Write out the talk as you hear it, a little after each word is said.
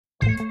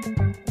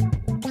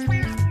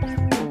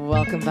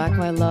Welcome back,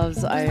 my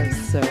loves. I am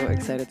so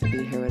excited to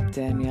be here with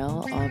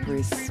Danielle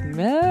Aubrey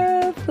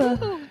Smith.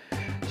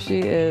 She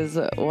is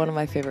one of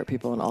my favorite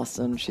people in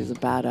Austin. She's a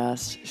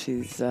badass.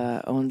 She's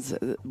owns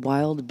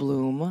Wild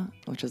Bloom,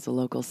 which is a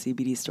local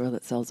CBD store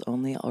that sells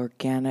only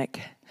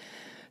organic,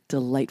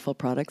 delightful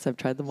products. I've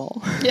tried them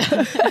all.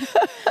 Yeah.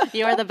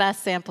 You are the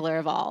best sampler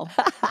of all.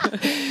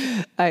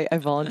 I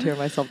volunteer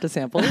myself to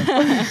sample.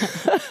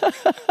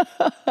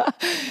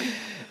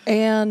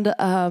 And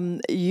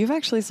you've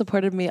actually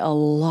supported me a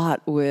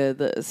lot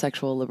with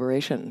sexual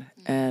liberation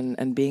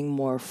and being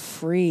more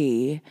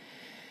free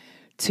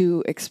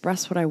to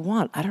express what I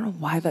want. I don't know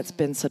why that's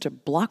been such a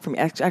block for me.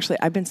 Actually,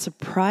 I've been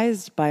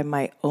surprised by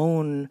my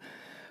own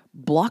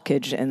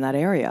blockage in that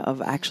area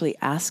of actually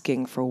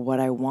asking for what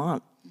I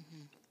want,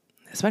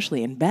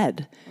 especially in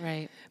bed.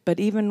 Right. But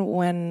even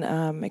when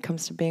it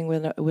comes to being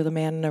with a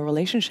man in a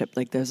relationship,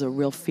 like there's a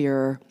real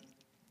fear.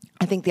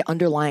 I think the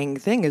underlying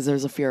thing is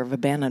there's a fear of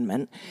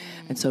abandonment,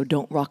 and so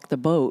don't rock the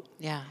boat.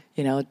 Yeah.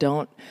 You know,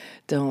 don't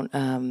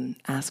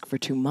ask for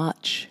too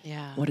much.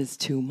 Yeah. What is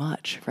too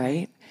much,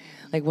 right?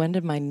 Like, when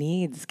did my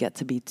needs get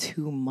to be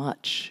too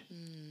much?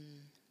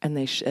 And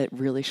it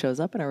really shows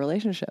up in a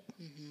relationship.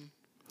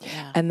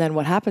 Yeah. And then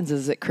what happens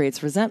is it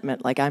creates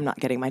resentment. Like, I'm not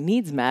getting my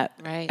needs met,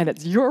 Right. and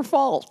it's your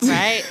fault.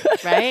 Right.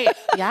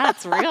 Yeah,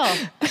 it's real.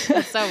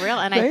 It's so real.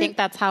 And Right? I think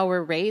that's how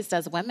we're raised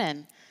as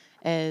women,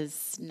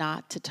 is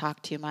not to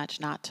talk too much,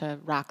 not to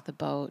rock the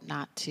boat,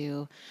 not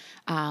to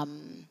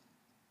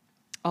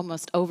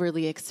almost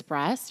overly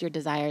express your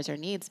desires or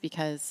needs,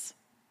 because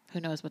who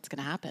knows what's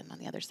going to happen on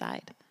the other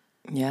side.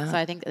 Yeah. So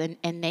I think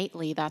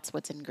innately that's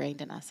what's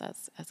ingrained in us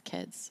as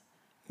kids.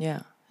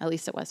 Yeah. At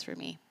least it was for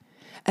me.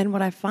 And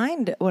what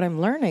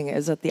I'm learning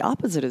is that the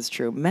opposite is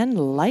true. Men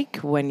like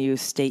when you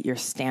state your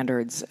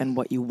standards and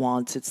what you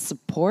want. It's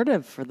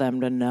supportive for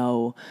them to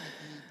know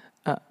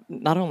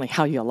not only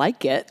how you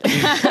like it,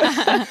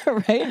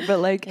 right? But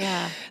like,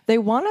 they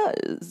want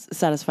to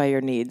satisfy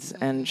your needs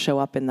and show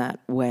up in that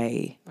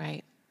way.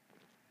 Right.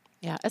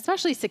 Yeah,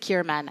 especially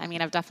secure men. I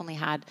mean, I've definitely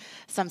had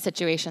some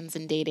situations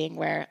in dating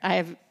where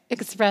I've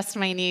expressed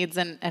my needs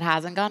and it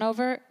hasn't gone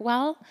over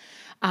well,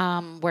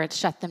 where it's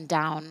shut them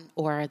down,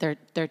 or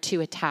they're too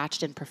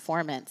attached in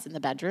performance in the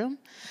bedroom,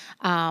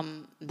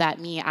 that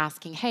me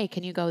asking, hey,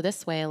 can you go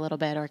this way a little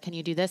bit, or can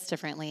you do this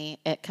differently?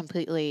 It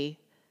completely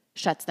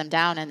shuts them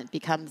down, and it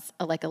becomes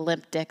like a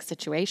limp dick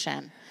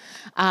situation,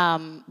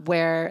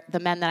 where the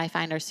men that I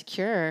find are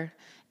secure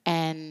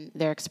and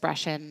their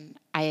expression,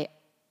 I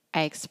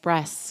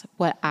express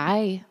what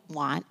I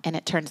want, and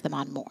it turns them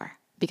on more,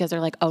 because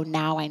they're like, oh,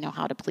 now I know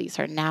how to please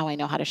her. Now I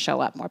know how to show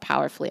up more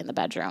powerfully in the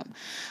bedroom.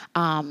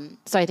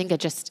 So I think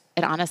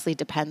it honestly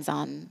depends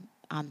on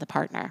the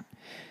partner.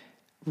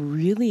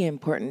 Really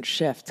important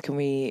shift. Can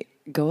we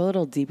go a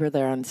little deeper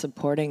there on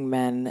supporting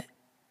men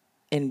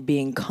in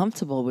being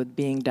comfortable with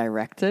being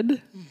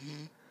directed?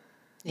 Mm-hmm.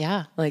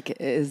 Yeah. Like,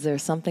 is there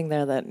something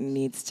there that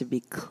needs to be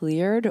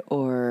cleared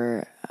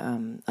or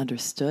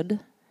understood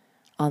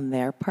on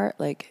their part?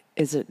 Like,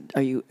 is it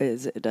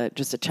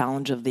just a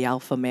challenge of the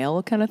alpha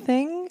male kind of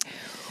thing?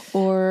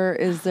 Or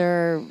is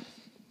there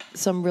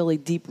some really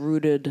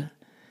deep-rooted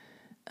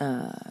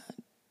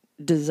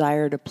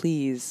desire to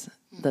please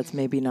that's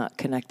maybe not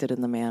connected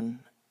in the man?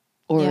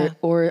 Or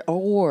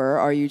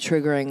are you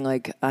triggering,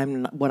 like,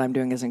 what I'm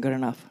doing isn't good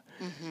enough?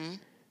 Mm-hmm.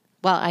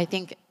 Well, I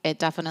think it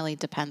definitely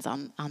depends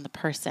on the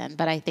person,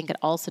 but I think it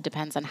also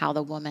depends on how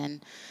the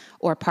woman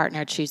or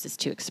partner chooses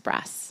to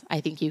express. I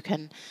think you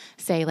can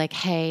say, like,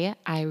 hey,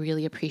 I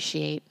really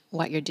appreciate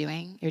what you're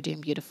doing. You're doing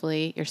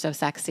beautifully. You're so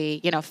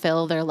sexy.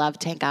 Fill their love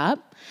tank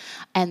up,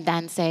 and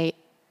then say,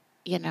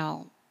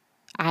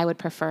 I would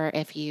prefer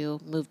if you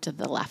moved to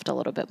the left a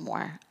little bit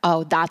more.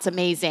 Oh, that's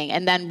amazing.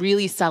 And then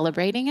really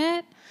celebrating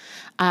it,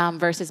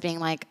 versus being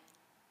like,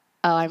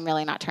 oh, I'm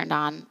really not turned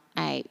on.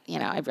 I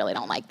really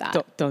don't like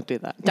that. Don't do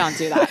that. Don't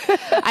do that.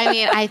 I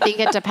mean, I think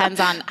it depends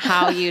on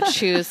how you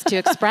choose to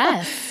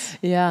express.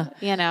 Yeah.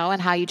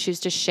 And how you choose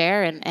to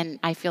share. And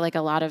I feel like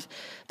a lot of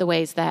the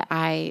ways that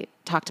I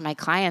talk to my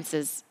clients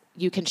is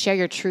you can share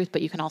your truth,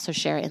 but you can also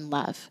share in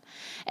love.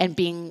 And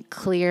being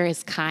clear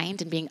is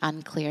kind, and being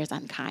unclear is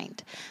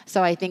unkind.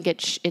 So I think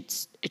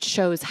it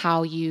shows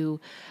how you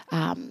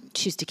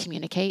choose to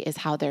communicate is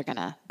how they're going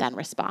to then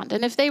respond.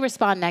 And if they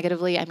respond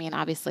negatively, I mean,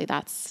 obviously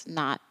that's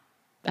not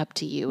up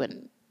to you,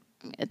 and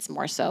it's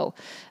more so,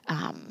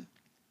 how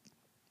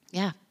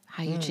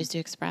you choose to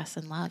express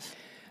in love.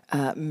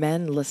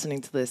 Men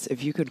listening to this,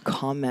 if you could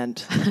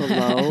comment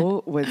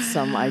below with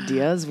some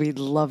ideas, we'd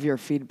love your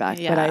feedback.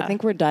 Yeah. But I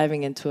think we're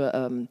diving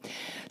into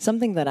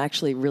something that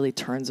actually really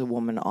turns a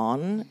woman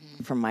on,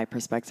 from my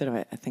perspective.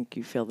 I think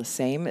you feel the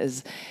same,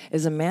 is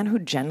a man who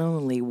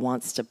genuinely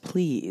wants to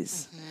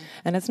please.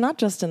 And it's not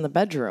just in the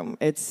bedroom.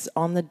 It's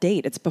on the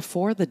date. It's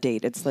before the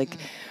date. It's like,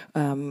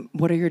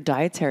 what are your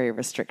dietary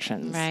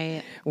restrictions?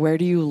 Right. Where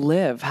do you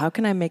live? How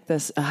can I make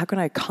this, how can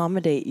I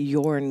accommodate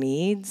your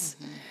needs?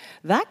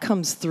 That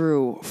comes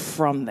through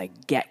from the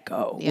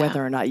get-go,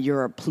 whether or not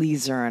you're a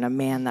pleaser and a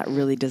man that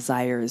really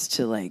desires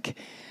to, like,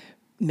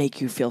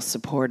 make you feel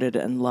supported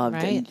and loved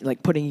and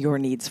like putting your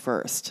needs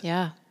first.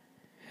 Yeah.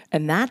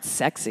 And that's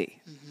sexy.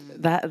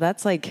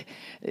 That's like,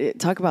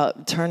 talk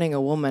about turning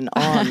a woman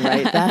on,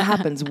 right? That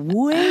happens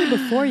way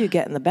before you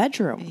get in the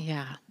bedroom.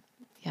 Yeah.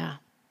 Yeah,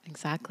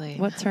 exactly.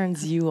 What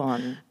turns you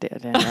on,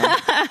 Danielle?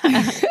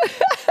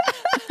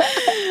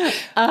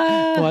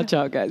 Watch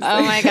out, guys.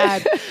 Oh my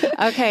God.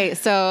 Okay.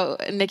 So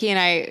Nikki and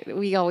I,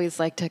 we always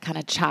like to kind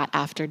of chat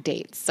after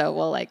dates. So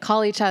we'll like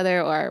call each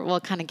other or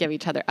we'll kind of give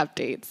each other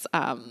updates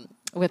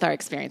with our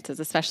experiences,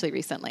 especially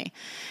recently.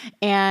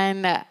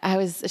 And I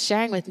was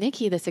sharing with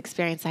Nikki this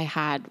experience I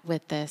had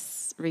with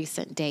this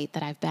recent date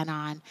that I've been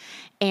on.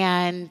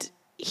 And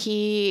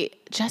he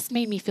just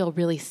made me feel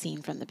really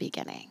seen from the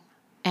beginning.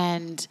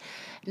 And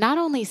not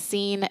only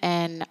seen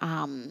in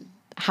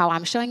how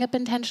I'm showing up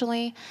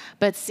intentionally,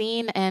 but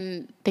seen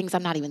in things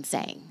I'm not even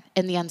saying,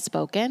 in the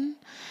unspoken.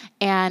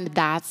 And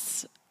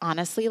that's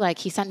honestly, like,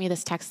 he sent me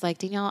this text like,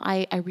 Danielle,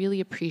 I really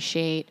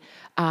appreciate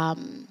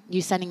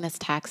you sending this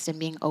text and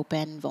being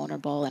open,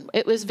 vulnerable. And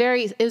it was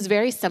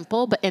very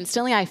simple, but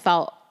instantly I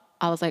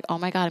was like, oh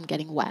my God, I'm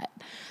getting wet.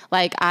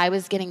 Like, I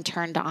was getting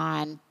turned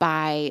on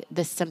by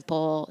the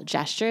simple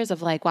gestures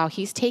of like, wow,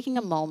 he's taking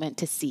a moment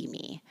to see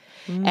me.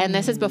 And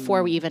this is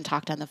before we even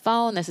talked on the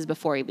phone. This is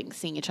before even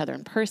seeing each other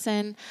in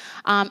person.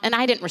 And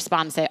I didn't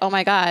respond and say, oh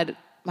my God,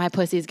 my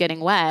pussy's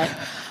getting wet.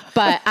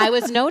 But I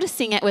was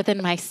noticing it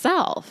within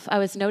myself. I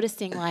was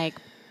noticing like,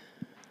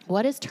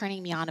 what is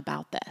turning me on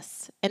about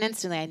this? And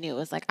instantly I knew it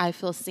was like, I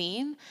feel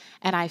seen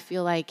and I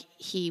feel like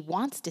he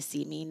wants to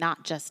see me,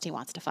 not just he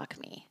wants to fuck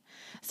me.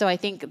 So I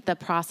think the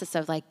process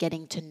of like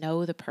getting to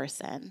know the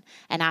person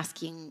and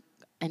asking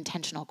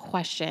intentional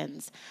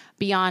questions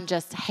beyond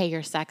just, hey,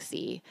 you're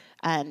sexy.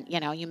 And,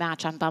 you know, you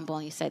match on Bumble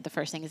and you say the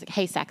first thing is like,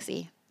 hey,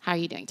 sexy, how are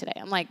you doing today?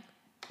 I'm like,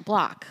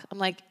 block. I'm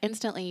like,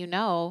 instantly, you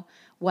know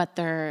what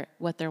they're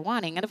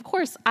wanting. And of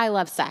course, I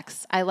love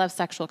sex. I love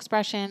sexual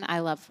expression. I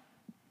love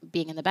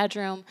being in the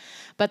bedroom,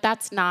 but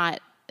that's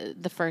not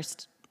the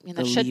first, you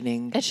know, it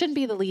shouldn't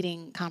be the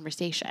leading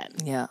conversation.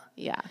 Yeah.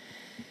 Yeah.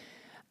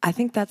 I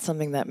think that's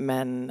something that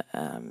men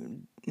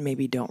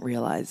maybe don't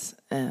realize,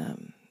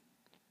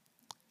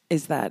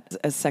 is that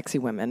as sexy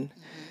women,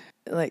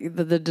 like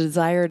the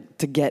desire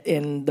to get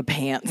in the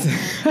pants,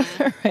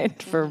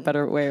 right? For a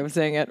better way of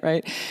saying it,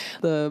 right?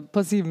 The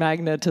pussy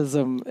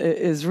magnetism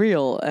is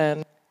real,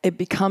 and it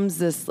becomes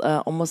this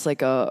almost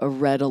like a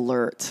red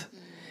alert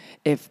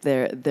if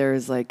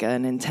there's like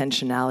an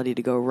intentionality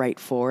to go right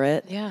for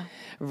it. Yeah.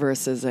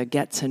 Versus a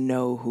get to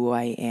know who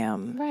I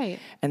am. Right.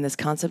 And this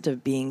concept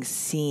of being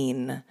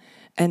seen,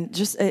 and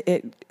just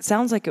it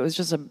sounds like it was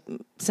just a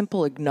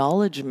simple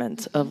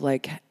acknowledgement of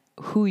like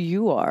who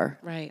you are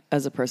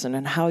as a person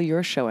and how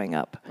you're showing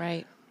up.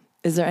 Right.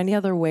 Is there any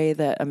other way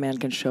that a man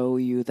can show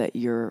you that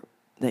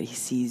he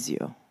sees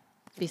you?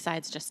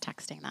 Besides just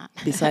texting that.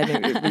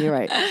 You're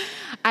right.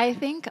 I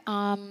think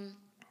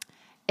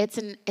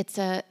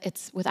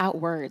it's without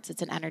words.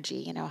 It's an energy,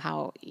 you know,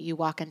 how you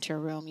walk into a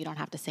room, you don't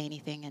have to say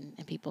anything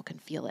and people can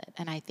feel it.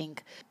 And I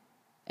think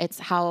it's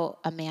how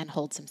a man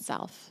holds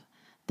himself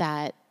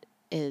that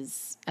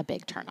is a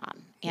big turn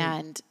on.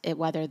 And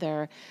whether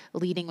they're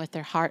leading with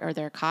their heart or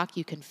their cock,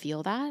 you can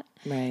feel that.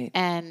 Right.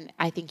 And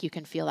I think you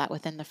can feel that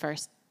within the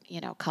first, you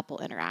know, couple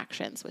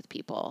interactions with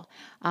people,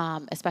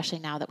 especially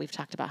now that we've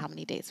talked about how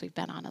many dates we've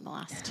been on in the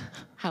last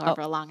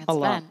however long it's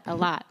been. A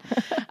lot.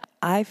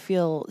 I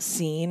feel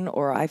seen,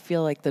 or I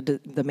feel like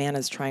the man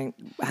is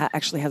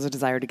actually has a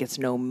desire to get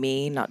to know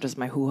me, not just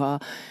my hoo-ha.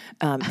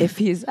 If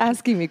he's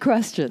asking me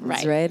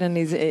questions, right? And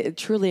he's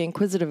truly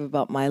inquisitive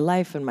about my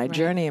life and my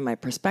journey and my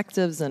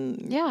perspectives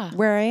and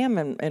where I am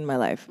in my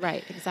life.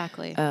 Right,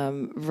 exactly.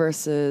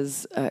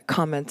 Versus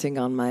commenting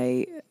on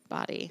my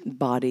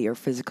body or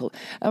physical.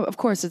 Of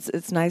course,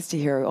 it's nice to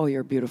hear, oh,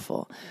 you're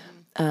beautiful.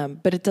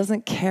 But it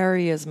doesn't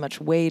carry as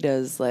much weight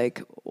as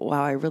like,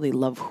 wow, I really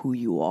love who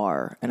you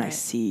are and I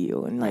see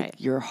you and like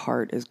your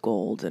heart is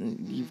gold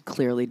and you've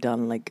clearly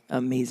done like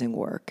amazing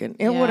work and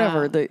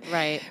whatever.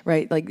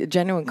 Right. Like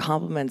genuine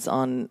compliments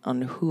on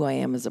who I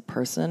am as a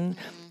person,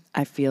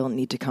 I feel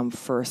need to come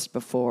first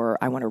before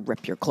I want to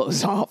rip your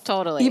clothes off.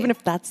 Totally. Even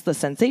if that's the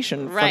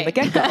sensation from the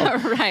get-go.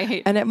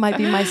 Right. And it might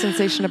be my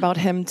sensation about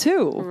him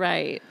too.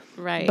 Right.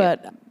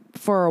 But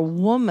for a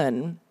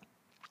woman,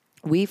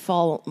 we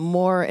fall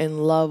more in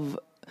love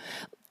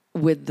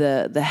with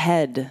the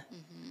head.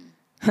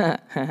 Pun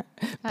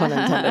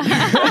intended.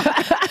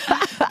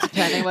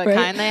 Depending what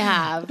kind they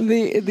have.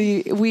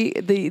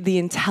 The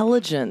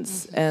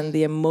intelligence and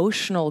the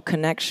emotional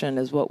connection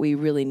is what we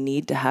really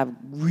need to have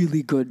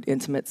really good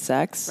intimate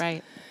sex.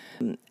 Right.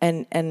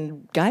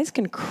 And guys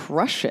can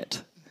crush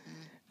it.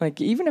 Like,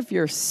 even if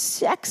you're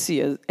sexy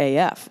as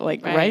AF,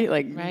 like,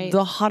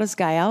 the hottest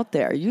guy out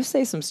there, you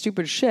say some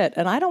stupid shit,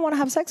 and I don't want to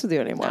have sex with you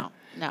anymore.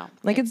 No.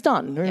 Like, it's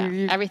done.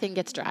 Yeah. Everything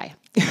gets dry.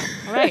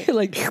 Right.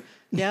 Like,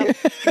 yep.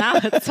 No,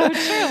 it's so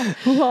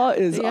true. Law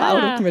is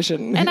out of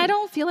commission. And I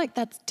don't feel like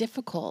that's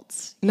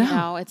difficult. No. You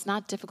know, it's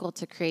not difficult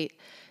to create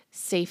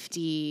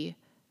safety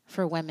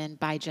for women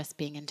by just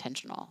being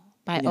intentional.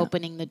 by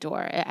opening the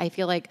door. I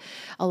feel like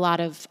a lot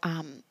of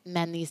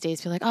men these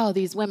days feel like, oh,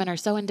 these women are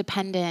so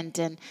independent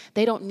and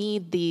they don't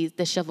need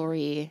the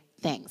chivalry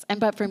things.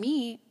 But for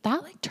me,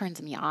 that like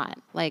turns me on.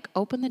 Like,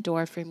 open the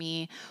door for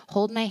me,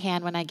 hold my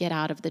hand when I get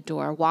out of the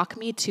door, walk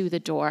me to the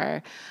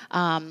door,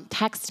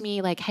 text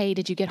me like, hey,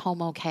 did you get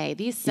home okay?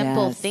 These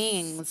simple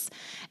things,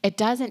 it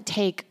doesn't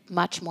take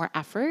much more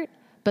effort,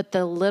 but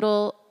the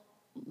little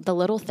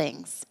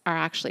things are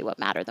actually what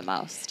matter the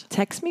most.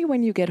 Text me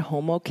when you get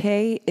home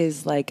okay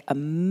is like a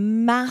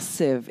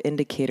massive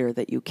indicator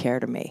that you care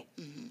to me.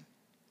 Mm-hmm.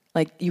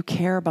 Like, you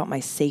care about my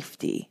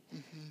safety.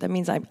 Mm-hmm. That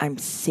means I'm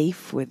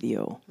safe with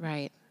you.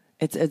 Right.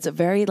 It's a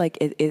very, like,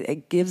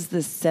 it gives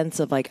this sense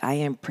of like, I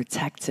am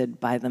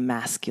protected by the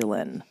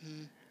masculine.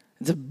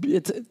 Mm-hmm.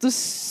 It's the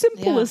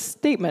simplest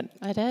statement.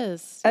 It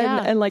is.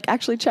 And like,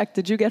 actually check,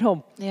 did you get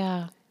home?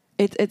 Yeah.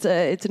 It's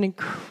an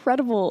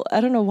incredible,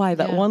 I don't know why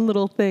that one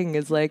little thing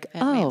is like,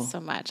 it means so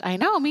much. I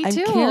know, me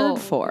too. I'm cared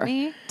for.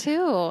 Me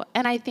too.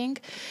 And I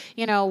think,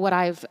 what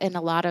and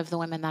a lot of the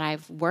women that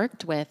I've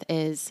worked with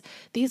is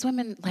these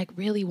women like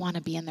really want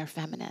to be in their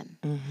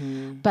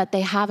feminine, but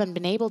they haven't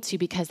been able to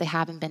because they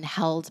haven't been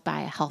held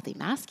by a healthy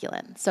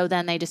masculine. So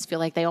then they just feel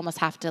like they almost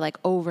have to like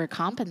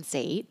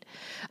overcompensate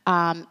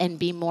and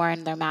be more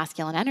in their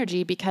masculine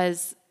energy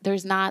because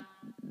there's not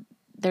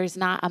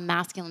a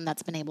masculine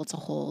that's been able to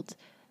hold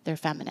their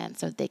feminine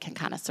so they can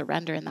kind of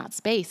surrender in that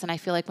space. And I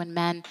feel like when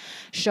men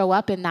show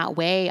up in that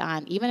way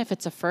on, even if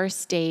it's a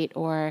first date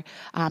or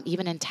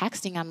even in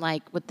texting, I'm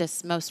like, with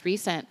this most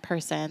recent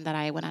person that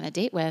I went on a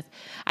date with,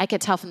 I could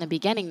tell from the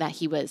beginning that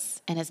he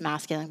was in his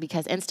masculine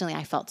because instantly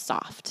I felt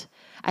soft.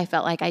 I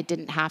felt like I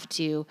didn't have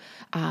to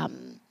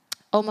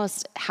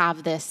almost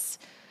have this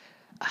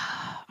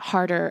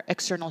harder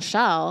external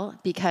shell,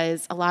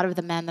 because a lot of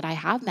the men that I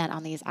have met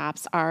on these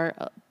apps are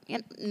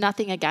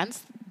nothing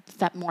against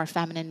more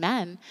feminine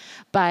men,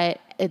 but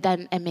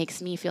it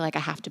makes me feel like I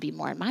have to be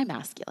more in my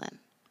masculine.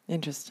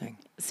 Interesting.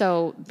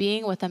 So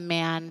being with a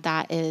man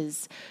that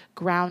is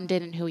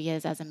grounded in who he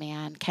is as a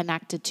man,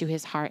 connected to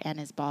his heart and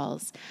his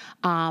balls.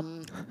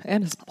 And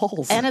his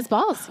balls. And his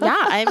balls. Yeah.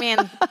 I mean,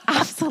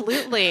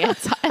 absolutely.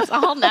 It's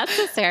all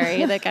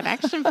necessary, the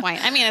connection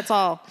point. I mean,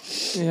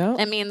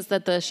 it means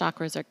that the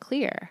chakras are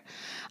clear.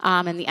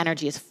 And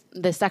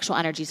the sexual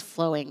energy is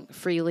flowing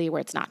freely, where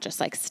it's not just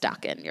like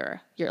stuck in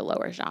your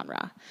lower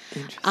genre.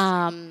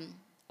 Interesting.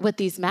 With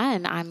these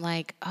men, I'm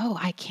like, oh,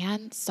 I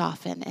can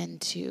soften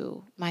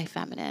into my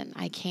feminine.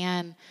 I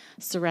can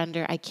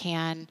surrender. I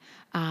can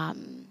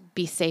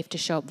be safe to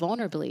show up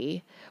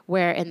vulnerably,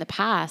 where in the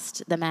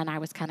past, the men I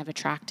was kind of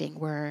attracting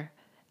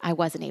I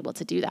wasn't able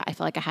to do that. I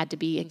felt like I had to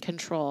be in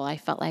control. I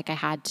felt like I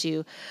had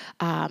to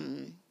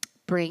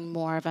bring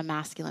more of a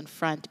masculine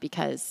front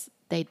because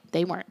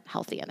they weren't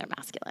healthy in their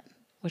masculine,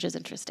 which is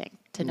interesting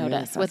to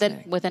notice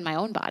within my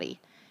own body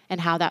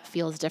and how that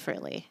feels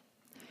differently.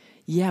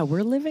 Yeah,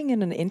 we're living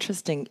in an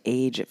interesting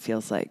age, it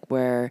feels like,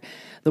 where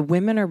the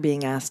women are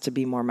being asked to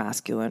be more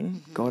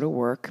masculine, go to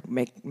work,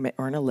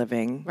 earn a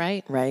living.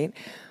 Right?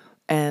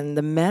 And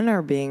the men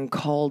are being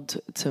called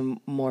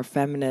to more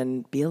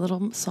feminine, be a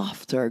little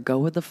softer, go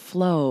with the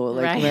flow,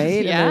 right?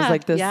 Yeah. And there's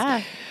like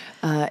this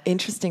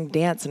interesting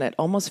dance, and it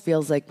almost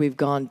feels like we've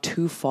gone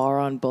too far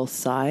on both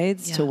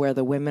sides to where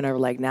the women are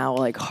like now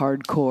like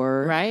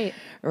hardcore.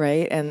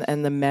 Right.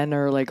 And the men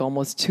are like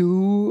almost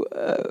too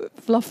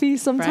fluffy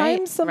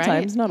sometimes,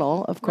 not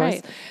all, of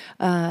course.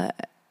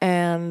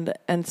 And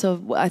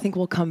so I think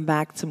we'll come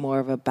back to more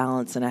of a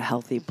balance and a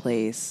healthy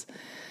place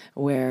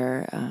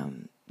where,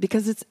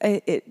 because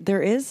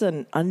there is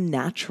an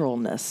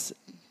unnaturalness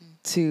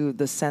to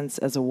the sense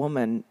as a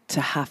woman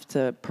to have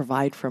to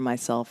provide for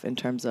myself in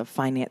terms of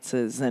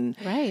finances, and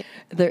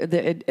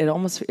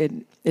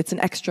it's an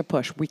extra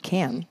push. We're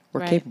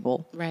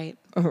capable, right?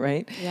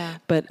 Yeah.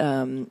 But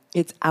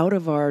it's out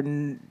of our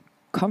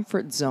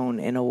comfort zone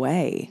in a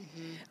way.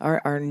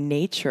 Our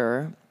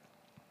nature.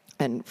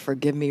 And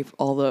forgive me for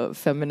all the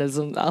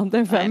feminism out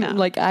there.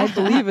 I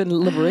believe in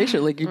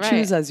liberation. Like, you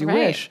choose as you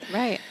wish.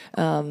 Right.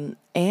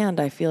 And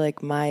I feel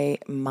like my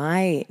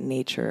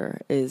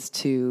nature is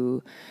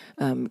to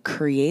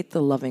create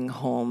the loving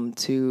home,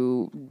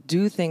 to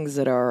do things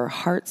that are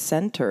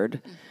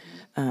heart-centered.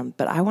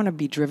 But I want to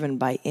be driven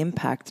by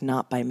impact,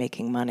 not by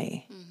making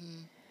money.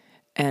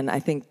 And I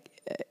think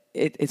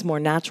it's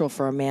more natural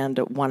for a man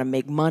to want to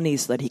make money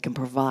so that he can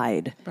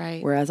provide.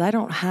 Right. Whereas I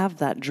don't have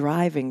that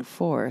driving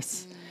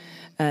force.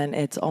 And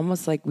it's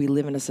almost like we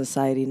live in a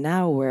society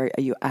now where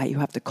you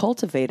have to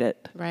cultivate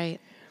it.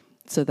 Right.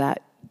 So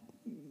that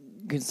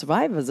you can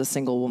survive as a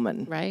single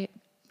woman. Right.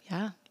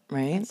 Yeah.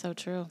 Right. That's so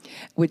true.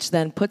 Which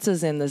then puts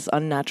us in this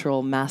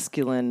unnatural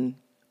masculine,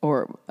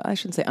 or I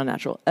shouldn't say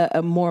unnatural,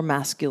 a more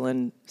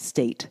masculine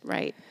state.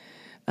 Right.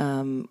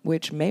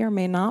 Which may or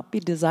may not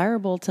be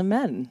desirable to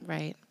men.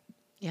 Right.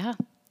 Yeah.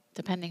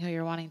 Depending who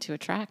you're wanting to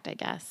attract, I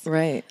guess.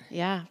 Right.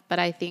 Yeah. But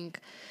I think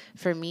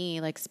for me,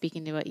 like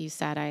speaking to what you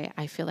said,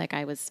 I feel like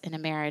I was in a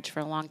marriage for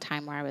a long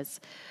time where I was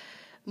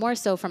more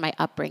so from my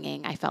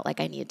upbringing, I felt like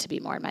I needed to be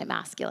more in my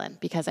masculine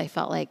because I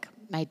felt like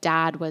my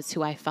dad was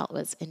who I felt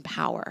was in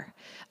power.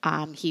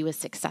 He was a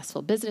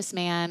successful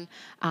businessman.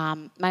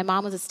 My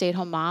mom was a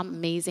stay-at-home mom,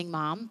 amazing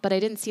mom, but I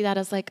didn't see that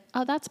as like,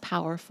 oh, that's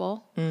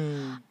powerful.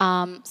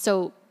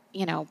 So,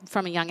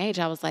 from a young age,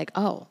 I was like,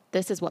 oh,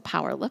 this is what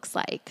power looks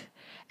like.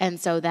 And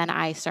so then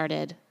I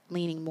started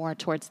leaning more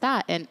towards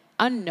that, and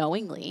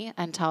unknowingly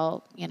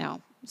until,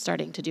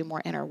 starting to do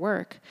more inner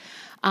work.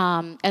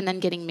 And then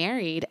getting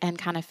married and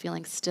kind of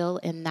feeling still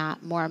in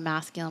that more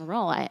masculine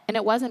role. And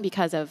it wasn't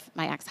because of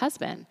my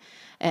ex-husband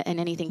and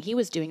anything he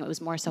was doing. It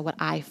was more so what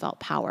I felt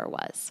power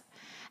was.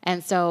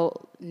 And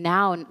so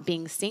now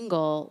being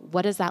single,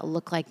 what does that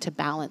look like to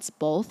balance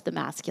both the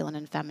masculine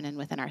and feminine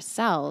within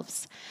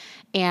ourselves?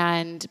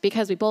 And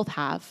because we both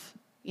have,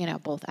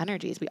 both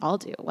energies, we all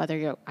do, whether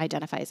you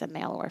identify as a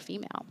male or a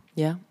female.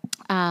 Yeah.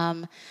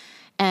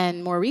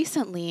 And more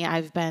recently,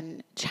 I've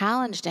been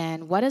challenged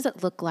in what does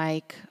it look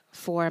like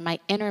for my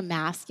inner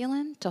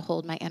masculine to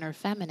hold my inner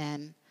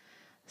feminine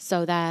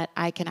so that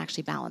I can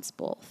actually balance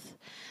both.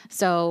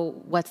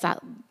 So what's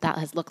that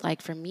has looked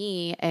like for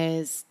me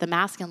is the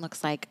masculine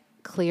looks like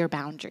clear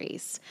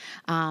boundaries,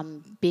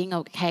 being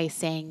okay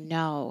saying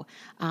no,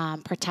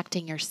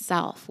 protecting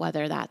yourself,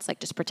 whether that's like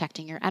just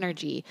protecting your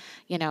energy,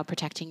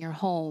 protecting your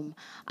home.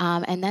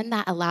 And then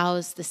that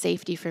allows the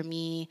safety for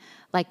me.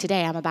 Like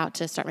today, I'm about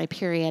to start my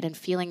period and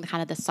feeling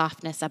kind of the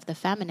softness of the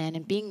feminine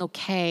and being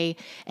okay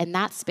in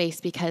that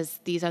space because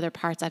these other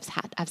parts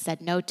I've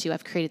said no to,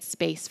 I've created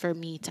space for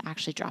me to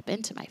actually drop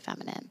into my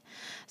feminine.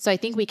 So I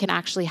think we can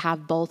actually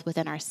have both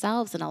within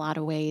ourselves in a lot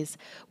of ways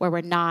where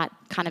we're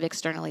not kind of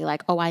externally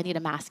like, oh, I need a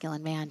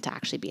masculine man to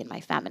actually be in my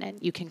feminine.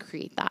 You can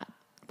create that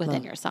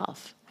within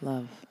yourself.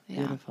 Love. Yeah.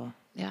 Beautiful.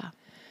 Yeah.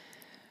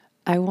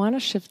 I want to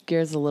shift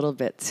gears a little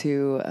bit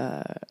to,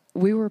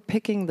 we were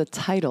picking the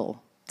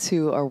title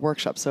to our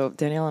workshop. So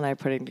Danielle and I are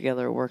putting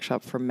together a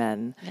workshop for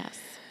men. Yes.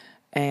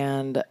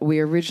 And we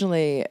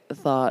originally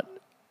thought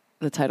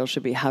the title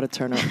should be How to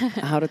Turn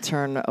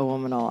a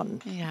Woman On.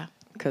 Yeah.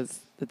 Because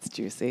it's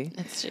juicy.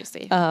 It's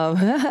juicy.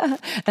 And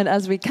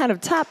as we kind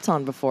of tapped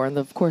on before, and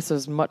of course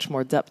there's much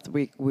more depth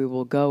we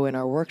will go in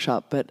our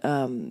workshop, but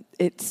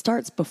it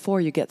starts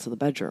before you get to the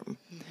bedroom,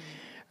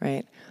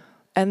 right?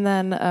 And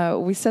then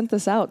we sent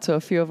this out to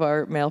a few of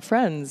our male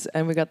friends,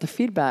 and we got the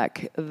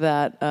feedback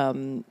that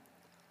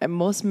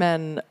most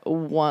men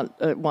want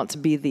to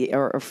be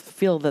or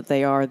feel that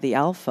they are the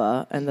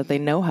alpha and that they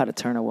know how to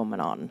turn a woman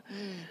on.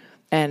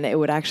 And it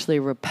would actually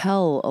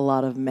repel a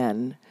lot of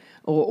men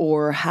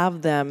or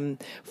have them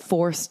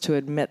forced to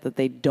admit that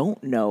they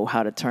don't know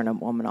how to turn a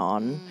woman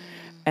on.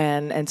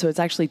 And so it's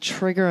actually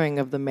triggering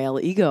of the male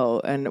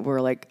ego. And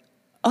we're like,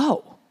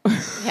 oh,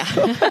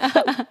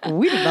 yeah.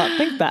 We did not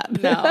think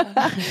that.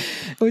 No.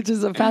 Which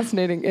is a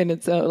fascinating, and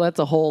that's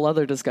a whole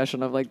other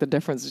discussion of like the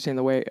difference between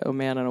the way a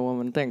man and a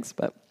woman thinks.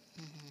 But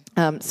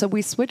so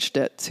we switched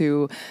it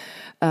to,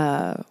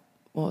 what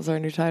was our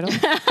new title?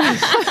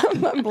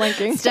 I'm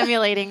blanking.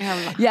 Stimulating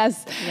her.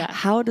 Yes. Yeah.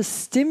 How to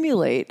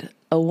stimulate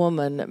a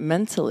woman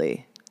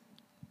mentally.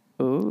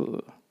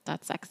 Ooh.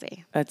 That's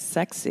sexy. That's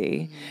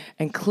sexy.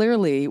 And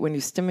clearly, when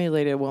you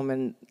stimulate a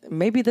woman,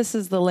 maybe this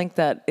is the link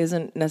that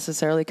isn't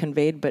necessarily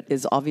conveyed, but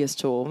is obvious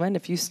to a woman.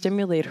 If you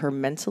stimulate her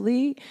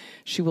mentally,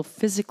 she will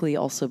physically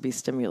also be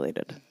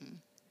stimulated.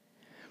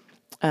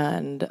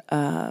 And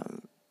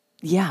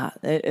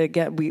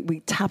again, we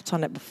tapped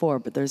on it before,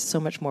 but there's so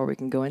much more we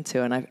can go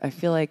into. And I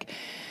feel like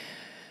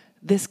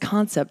this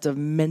concept of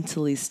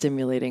mentally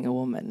stimulating a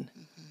woman,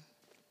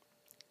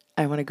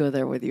 I want to go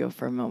there with you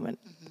for a moment.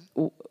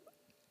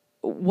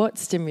 What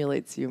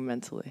stimulates you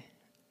mentally?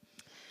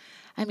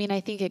 I mean, I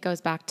think it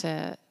goes back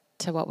to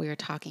what we were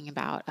talking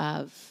about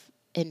of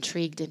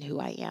intrigued in who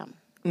I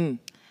am.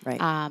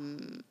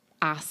 Right.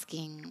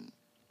 Asking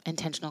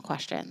intentional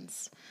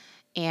questions.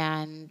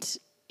 And,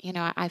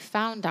 I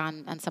found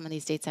on some of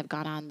these dates I've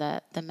gone on,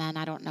 the men,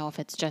 I don't know if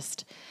it's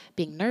just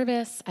being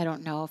nervous. I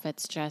don't know if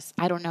it's just,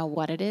 I don't know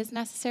what it is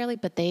necessarily,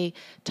 but they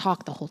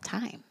talk the whole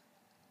time.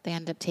 They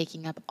end up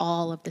taking up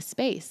all of the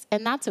space.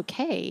 And that's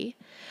okay.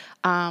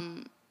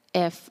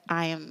 If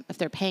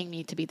they're paying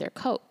me to be their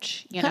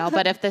coach,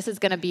 but if this is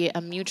going to be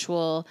a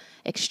mutual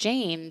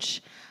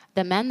exchange,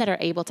 the men that are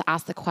able to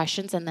ask the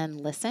questions and then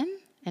listen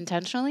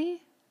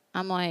intentionally,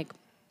 I'm like,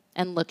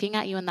 and looking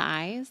at you in the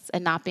eyes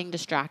and not being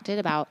distracted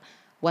about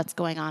what's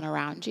going on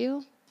around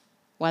you,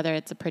 whether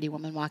it's a pretty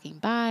woman walking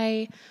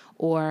by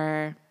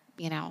or,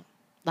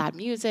 loud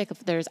music, if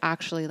there's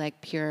actually like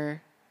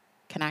pure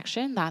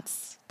connection,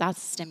 that's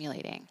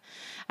stimulating.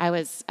 I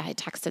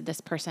texted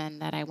this person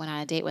that I went on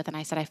a date with, and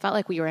I said, I felt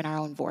like we were in our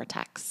own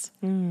vortex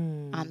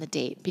on the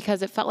date,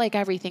 because it felt like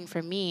everything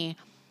for me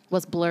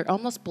was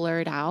almost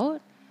blurred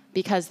out,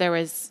 because there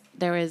was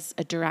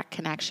a direct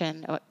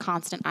connection, a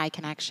constant eye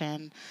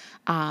connection,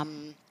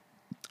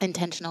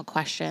 intentional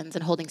questions,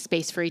 and holding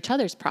space for each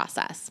other's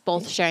process,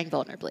 both sharing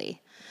vulnerably.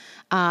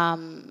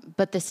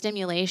 But the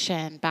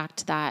stimulation, back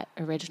to that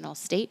original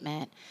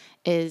statement,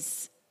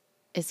 is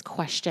is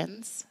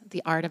questions,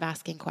 the art of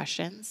asking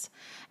questions.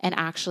 And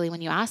actually,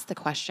 when you ask the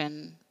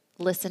question,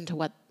 listen to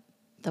what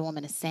the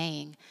woman is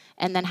saying,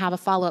 and then have a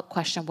follow-up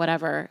question,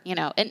 whatever,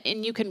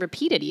 and you can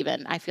repeat it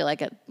even. I feel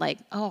like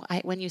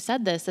when you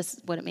said this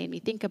is what it made me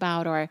think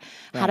about, or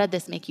how did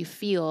this make you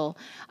feel?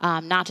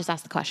 Not just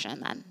ask the question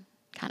and then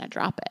kind of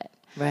drop it.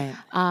 Right.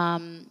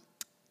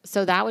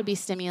 So that would be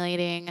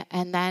stimulating.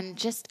 And then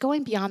just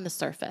going beyond the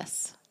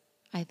surface.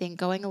 I think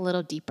going a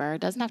little deeper.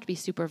 It doesn't have to be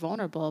super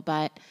vulnerable,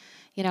 but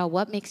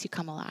what makes you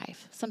come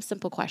alive? Some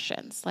simple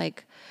questions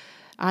like,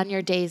 on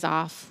your days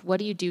off, what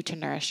do you do to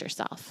nourish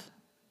yourself?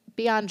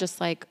 Beyond just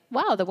like,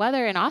 wow, the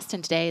weather in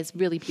Austin today is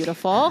really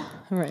beautiful.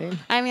 Right.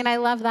 I mean, I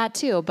love that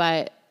too,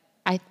 but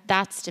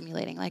that's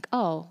stimulating. Like,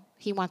 oh,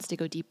 he wants to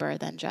go deeper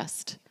than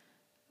just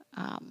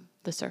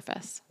the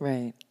surface.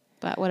 Right.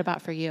 But what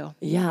about for you?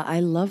 Yeah, I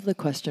love the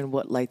question,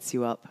 what lights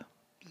you up?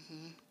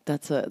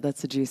 That's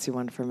a juicy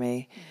one for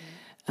me.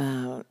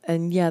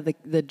 And yeah,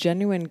 the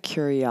genuine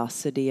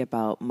curiosity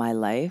about my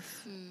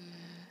life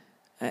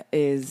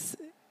is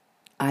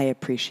I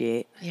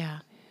appreciate. Yeah.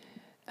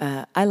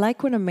 I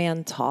like when a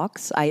man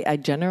talks. I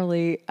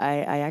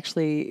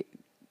actually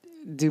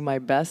do my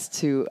best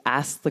to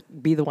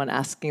be the one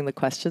asking the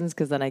questions,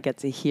 because then I get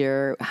to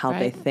hear how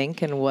they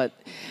think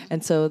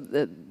and so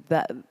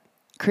that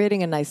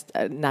creating a nice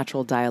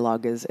natural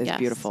dialogue is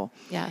beautiful.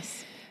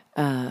 Yes.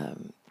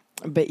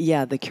 But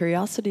yeah, the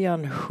curiosity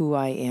on who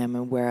I am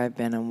and where I've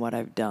been and what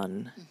I've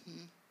done,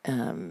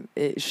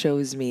 it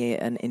shows me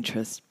an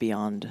interest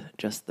beyond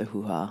just the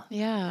hoo-ha.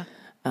 Yeah.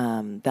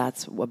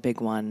 That's a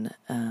big one.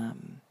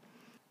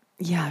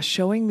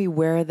 Showing me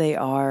where they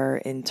are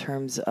in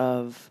terms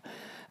of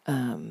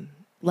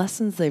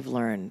lessons they've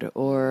learned,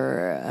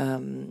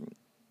 or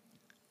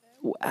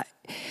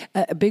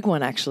a big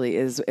one actually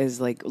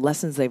is like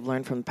lessons they've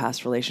learned from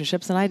past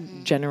relationships. And I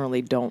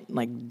generally don't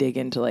like dig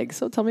into like,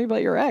 so tell me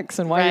about your ex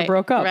and why you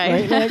broke up.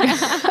 Right.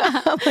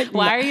 Like,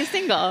 why are you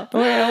single?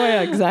 Oh,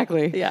 yeah,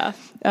 exactly. Yeah.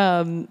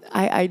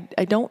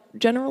 I don't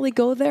generally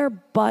go there,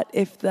 but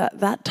if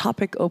that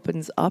topic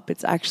opens up,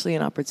 it's actually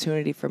an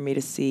opportunity for me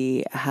to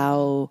see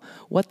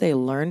what they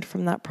learned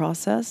from that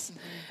process.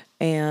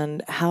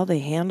 And how they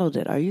handled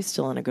it. Are you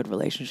still in a good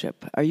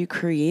relationship? Are you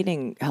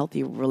creating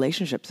healthy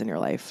relationships in your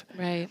life?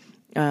 Right.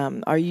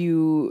 Are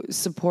you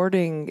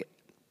supporting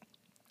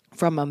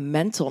from a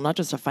mental, not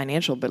just a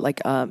financial, but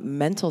like a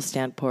mental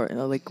standpoint,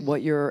 like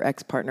what your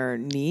ex-partner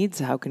needs?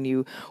 How can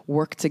you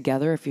work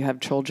together if you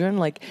have children?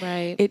 Like,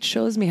 it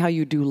shows me how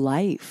you do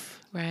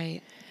life.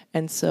 Right.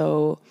 And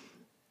so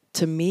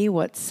to me,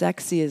 what's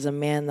sexy is a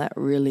man that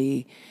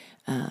really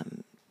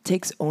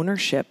takes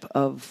ownership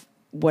of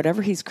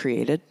whatever he's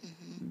created,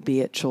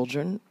 be it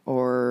children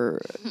or,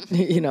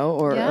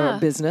 or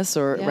business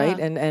or right.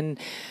 And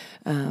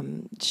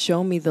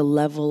show me the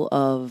level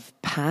of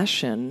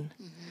passion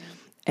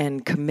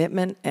and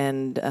commitment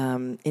and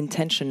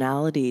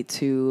intentionality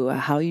to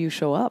how you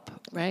show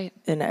up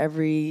in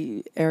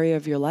every area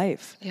of your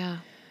life. Yeah.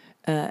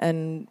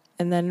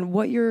 And then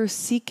what you're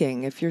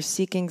seeking, if you're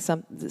seeking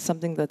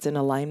something that's in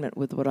alignment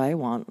with what I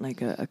want,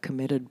 like a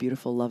committed,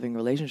 beautiful, loving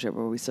relationship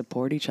where we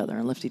support each other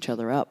and lift each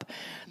other up,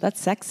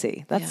 that's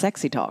sexy. That's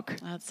sexy talk.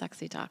 That's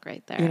sexy talk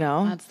right there.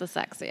 That's the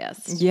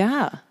sexiest.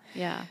 Yeah.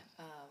 Yeah.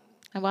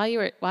 And while you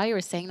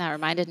were saying that,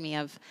 reminded me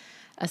of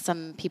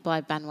some people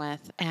I've been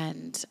with,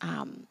 and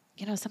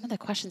some of the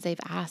questions they've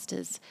asked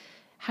is,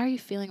 how are you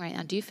feeling right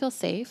now? Do you feel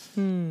safe?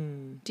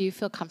 Do you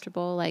feel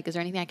comfortable? Like, is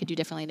there anything I could do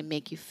differently to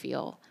make you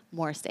feel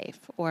more safe?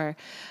 Or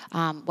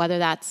whether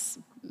that's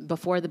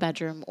before the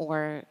bedroom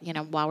or,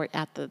 while we're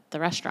at the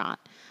restaurant,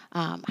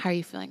 how are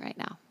you feeling right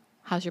now?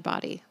 How's your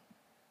body?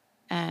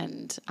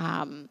 And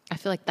I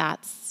feel like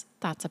that's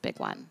a big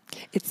one.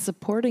 It's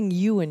supporting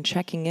you and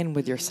checking in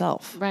with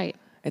yourself. Right.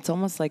 It's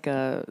almost like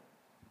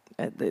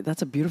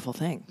that's a beautiful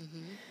thing.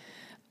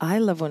 I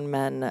love when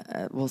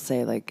men will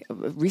say, like,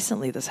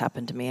 recently this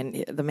happened to me,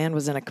 and the man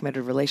was in a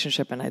committed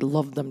relationship, and I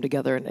loved them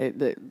together, and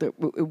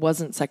it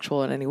wasn't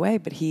sexual in any way,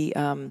 but he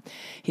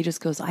just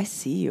goes, I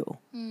see you.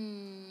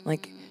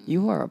 Like,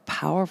 you are a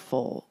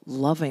powerful,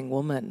 loving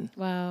woman.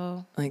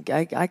 Wow. Like,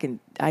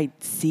 I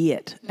see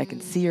it. I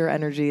can see your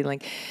energy.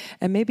 Like,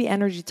 and maybe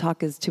energy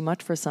talk is too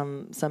much for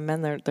some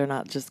men. They're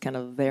not just kind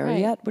of there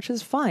yet, which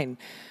is fine.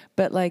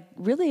 But, like,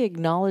 really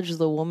acknowledge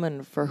the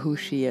woman for who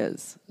she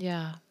is.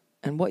 Yeah.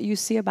 And what you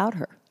see about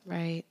her.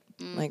 Right.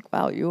 Like,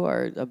 wow, you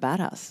are a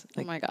badass.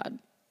 Like, oh my God.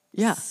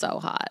 Yeah. So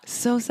hot.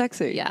 So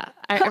sexy. Yeah.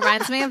 It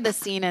reminds me of the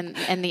scene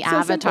in the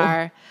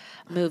Avatar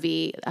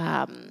movie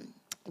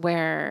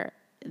where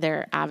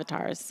their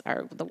avatars,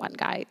 or the one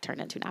guy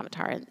turned into an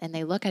avatar, and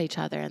they look at each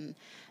other, and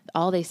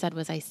all they said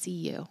was, I see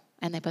you.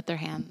 And they put their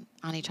hand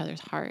on each other's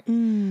heart.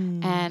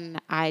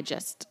 And I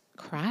just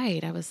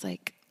cried. I was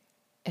like,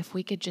 if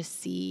we could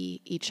just see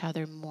each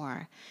other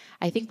more.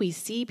 I think we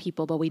see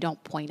people, but we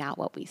don't point out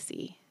what we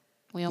see.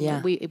 We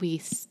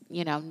notice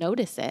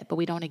it, but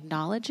we don't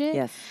acknowledge it.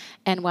 Yes.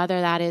 And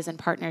whether that is in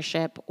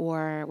partnership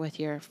or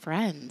with your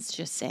friends,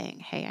 just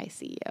saying, hey, I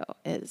see you,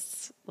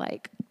 is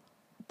like,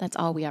 that's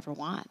all we ever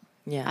want.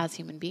 as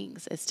human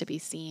beings, is to be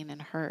seen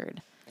and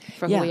heard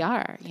for Yeah. who we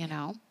are, you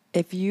know?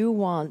 If you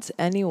want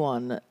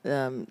anyone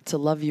to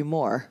love you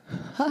more,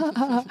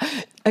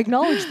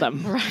 acknowledge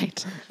them.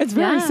 Right. It's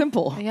very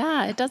simple.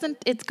 Yeah.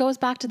 It goes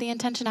back to the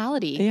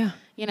intentionality. Yeah.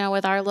 You know,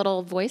 with our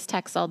little voice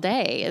texts all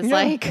day, it's Yeah.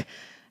 like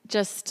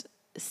just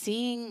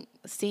seeing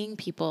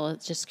people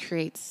just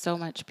creates so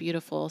much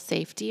beautiful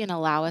safety and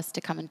allow us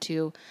to come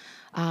into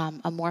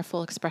a more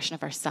full expression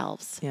of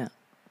ourselves. Yeah.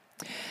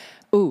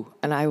 Ooh,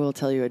 and I will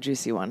tell you a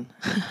juicy one.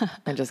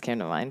 It just came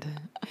to mind.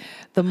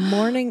 The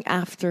morning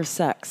after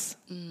sex.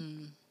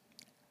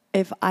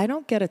 If I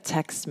don't get a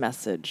text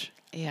message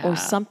or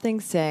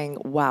something saying,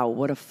 wow,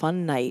 what a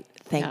fun night.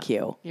 Thank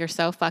you. You're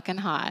so fucking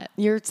hot.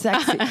 You're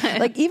sexy.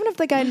 Like, even if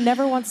the guy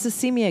never wants to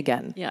see me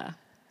again,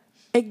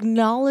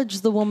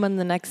 acknowledge the woman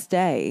the next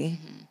day.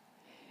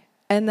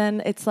 And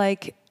then it's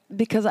like,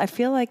 because I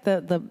feel like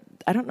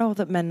I don't know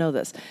that men know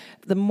this.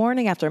 The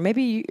morning after,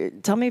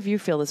 tell me if you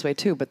feel this way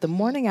too, but the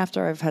morning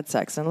after I've had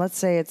sex, and let's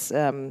say it's,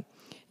 a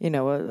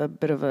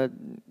bit of a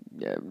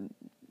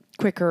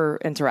quicker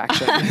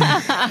interaction,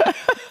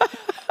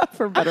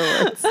 for better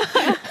words.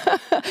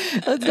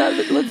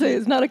 Let's say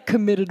it's not a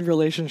committed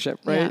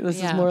relationship, right? Yeah,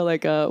 this is more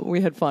like a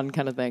we had fun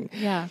kind of thing.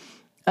 Yeah.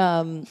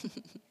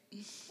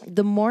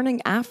 The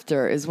morning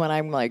after is when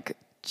I'm like,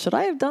 should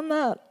I have done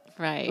that?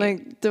 Right.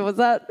 Like, was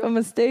that a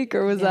mistake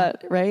or was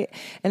that right?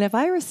 And if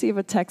I receive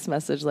a text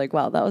message like,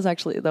 wow, that was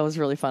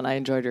really fun. I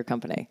enjoyed your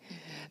company.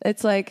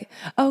 It's like,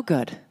 oh,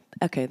 good.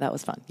 Okay, that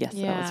was fun. Yes,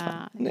 that was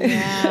fun.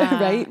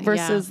 Yeah. Right?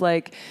 Versus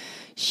like,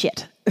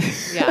 shit.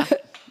 Yeah.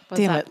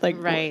 Damn it.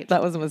 Like,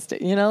 that was a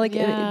mistake. You know, like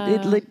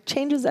it like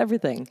changes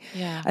everything.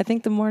 Yeah. I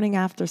think the morning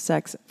after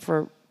sex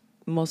for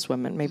most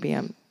women, maybe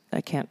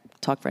I can't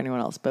talk for anyone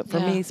else, but for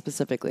me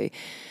specifically,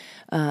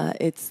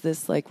 it's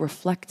this like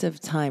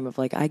reflective time of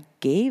like, I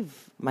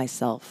gave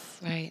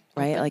myself, right?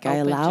 Like I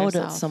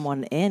allowed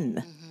someone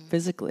in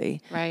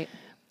physically. Right.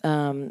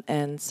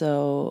 And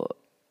so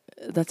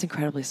that's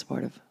incredibly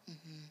supportive.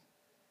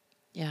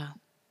 Yeah.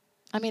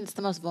 I mean, it's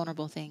the most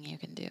vulnerable thing you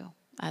can do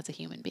as a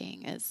human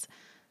being is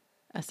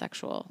a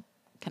sexual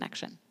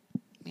connection. I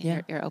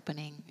mean, you're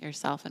opening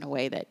yourself in a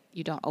way that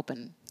you don't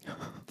open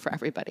for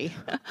everybody,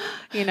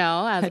 you know?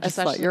 I just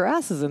thought your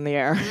ass is in the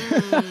air.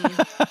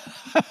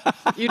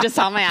 You just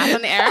saw my ass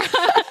in the air.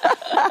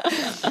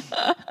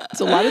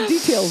 It's a lot of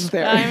details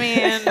there. I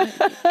mean,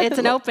 it's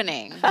an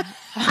opening.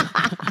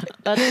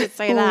 Let's just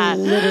say that.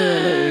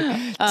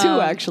 Literally.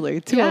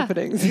 Two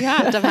openings.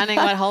 Yeah, depending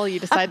what hole you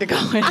decide to go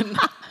in.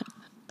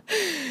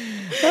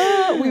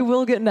 We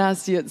will get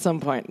nasty at some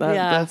point.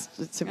 That's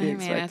to be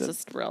expected. It's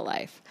just real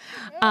life.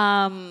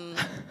 The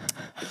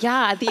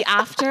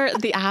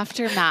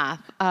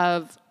aftermath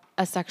of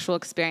a sexual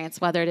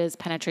experience, whether it is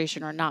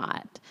penetration or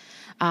not,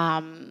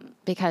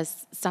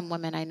 because some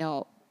women I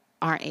know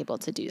aren't able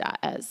to do that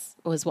as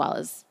well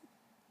as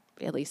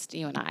at least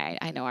you and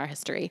I know our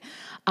history.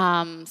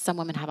 Some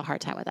women have a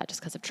hard time with that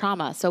just because of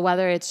trauma. So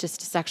whether it's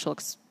just a sexual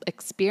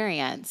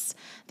experience,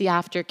 the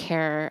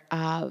aftercare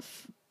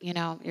of, you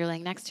know, you're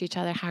laying next to each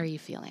other. How are you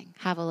feeling?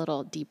 Have a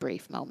little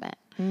debrief moment.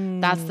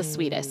 That's the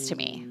sweetest to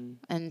me.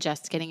 And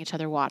just getting each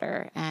other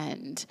water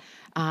and,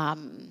 how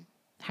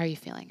are you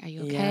feeling? Are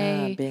you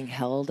okay? Yeah, being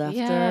held after.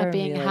 Yeah,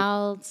 being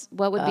held.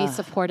 What would be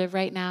supportive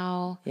right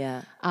now?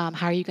 Yeah.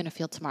 How are you going to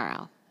feel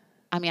tomorrow?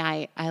 I mean,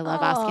 I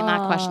love asking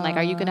that question. Like,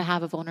 are you going to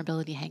have a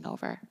vulnerability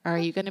hangover? Or are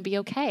you going to be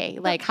okay?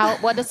 Like,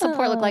 what does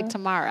support look like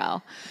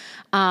tomorrow?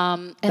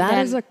 That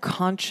is a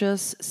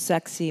conscious,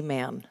 sexy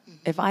man.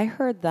 If I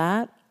heard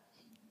that.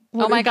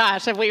 Oh my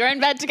gosh, if we were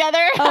in bed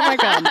together. Oh my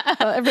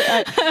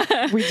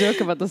God. We joke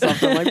about this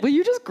often. Like, will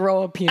you just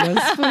grow a penis,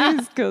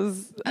 please?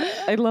 Because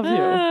I love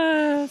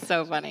you.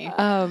 So funny.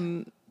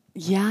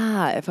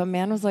 Yeah, if a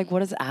man was like, what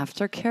does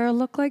aftercare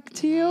look like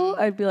to you?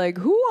 I'd be like,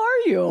 who are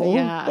you?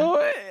 Yeah.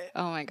 What?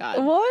 Oh my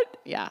God. What?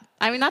 Yeah.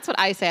 I mean, that's what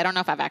I say. I don't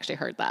know if I've actually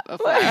heard that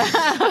before.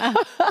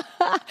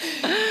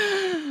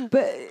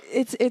 But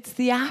it's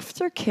the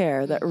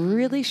aftercare that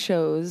really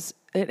shows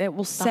it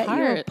will set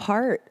you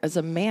apart as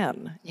a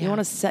man. Yeah. You want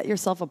to set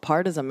yourself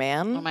apart as a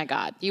man? Oh my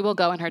God. You will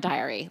go in her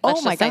diary.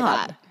 Let's just say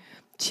that.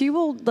 She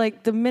will,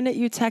 like, the minute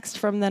you text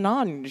from then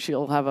on,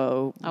 she'll have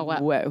a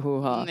wet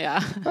hoo-ha.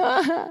 Yeah.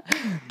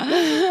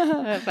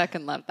 I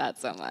fucking love that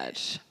so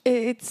much.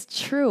 It's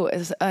true.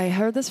 I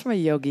heard this from a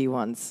yogi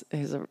once.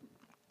 He's a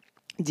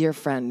dear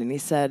friend, and he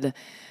said,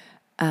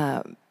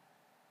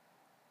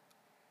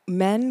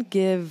 men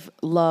give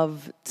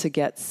love to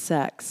get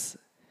sex.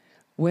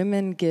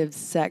 Women give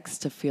sex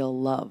to feel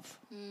love.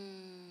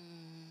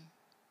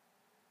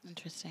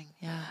 Interesting.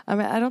 Yeah. I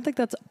mean, I don't think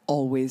that's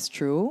always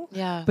true.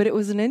 Yeah. But it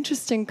was an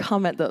interesting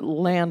comment that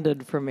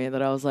landed for me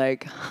that I was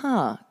like,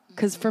 huh.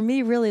 Because for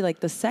me, really,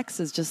 like, the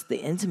sex is just the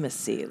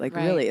intimacy. Like,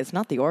 really, it's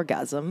not the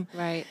orgasm.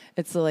 Right.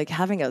 It's like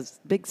having a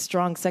big,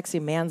 strong, sexy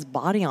man's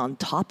body on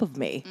top of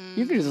me.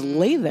 You can just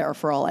lay there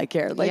for all I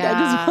care. Like, yeah, I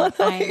just want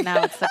to. I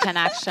know. It's the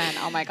connection.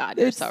 Oh my God.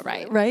 You're so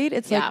right. Right?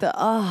 It's like the,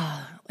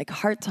 like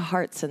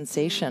heart-to-heart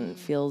sensation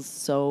feels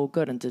so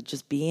good. And to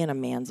just be in a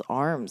man's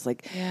arms,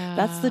 like,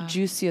 that's the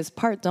juiciest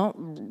part.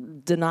 Don't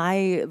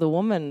deny the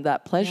woman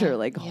that pleasure. Yeah.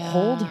 Like Yeah.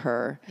 hold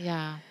her.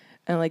 Yeah.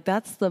 And like,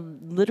 that's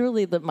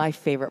literally my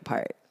favorite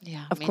part.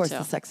 Yeah, Of me course, too.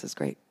 the sex is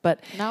great, but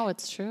No,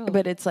 it's true.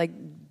 But it's like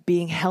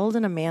being held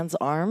in a man's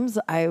arms.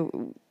 I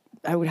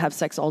would have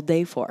sex all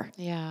day for.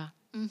 Yeah.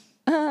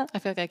 I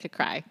feel like I could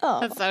cry.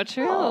 That's so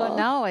true.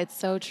 No, it's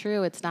so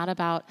true. It's not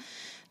about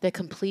the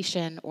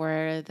completion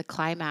or the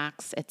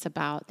climax. It's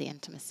about the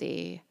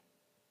intimacy.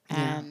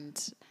 Yeah.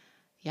 And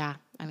yeah,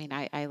 I mean,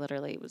 I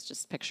literally was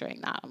just picturing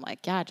that. I'm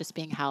like, yeah, just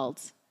being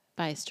held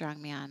by a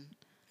strong man.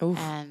 Oof.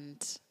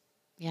 And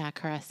yeah,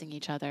 caressing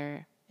each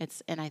other.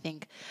 And I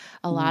think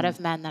a lot of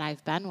men that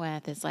I've been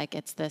with is like,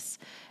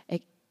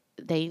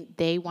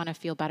 they want to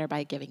feel better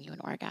by giving you an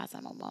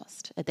orgasm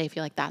almost. They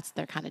feel like that's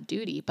their kind of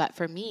duty. But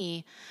for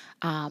me,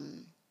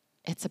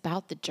 it's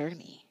about the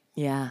journey.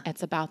 Yeah.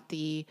 It's about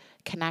the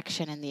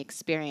connection and the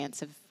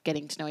experience of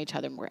getting to know each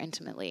other more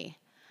intimately.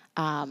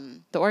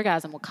 The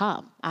orgasm will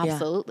come,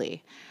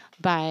 absolutely.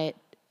 But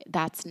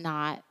that's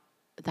not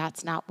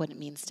what it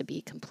means to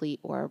be complete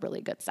or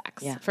really good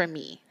sex for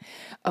me.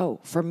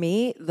 Oh, for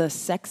me, the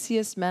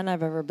sexiest men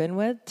I've ever been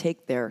with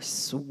take their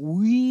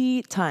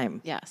sweet time.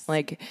 Yes.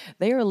 Like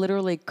they are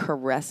literally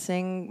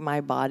caressing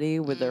my body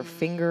with their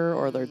finger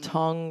or their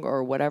tongue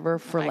or whatever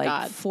for like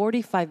God.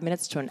 45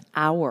 minutes to an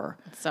hour.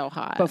 It's so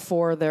hot.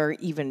 Before they're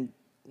even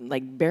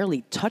like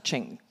barely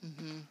touching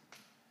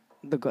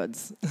the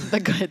goods. The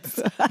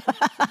goods.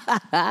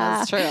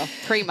 That's true.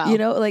 Primo. You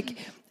know, like,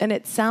 and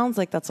it sounds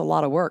like that's a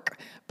lot of work,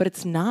 but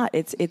it's not.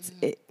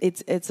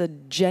 It's a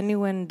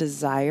genuine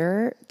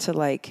desire to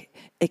like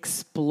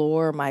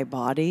explore my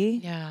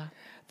body. Yeah.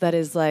 That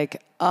is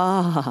like,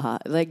 then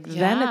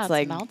it's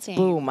like, melting.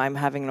 boom, I'm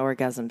having an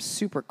orgasm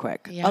super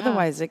quick. Yeah.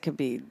 Otherwise, it could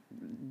be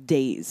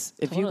days.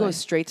 If you go Totally.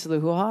 straight to the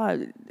hoo-ha,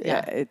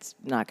 it's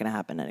not going to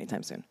happen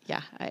anytime soon.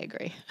 Yeah, I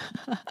agree.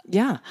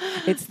 Yeah.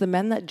 It's the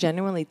men that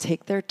genuinely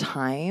take their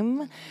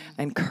time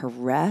and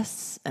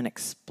caress and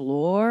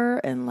explore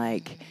and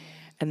like,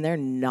 and they're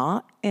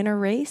not in a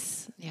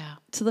race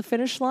to the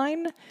finish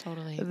line.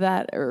 Totally.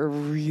 That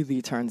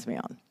really turns me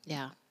on.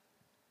 Yeah.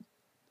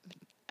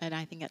 And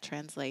I think it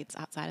translates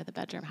outside of the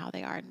bedroom how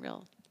they are in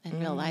real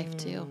life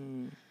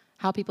too.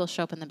 How people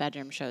show up in the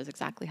bedroom shows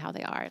exactly how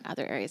they are in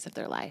other areas of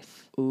their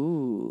life.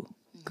 Ooh,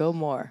 go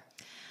more.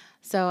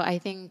 So I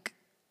think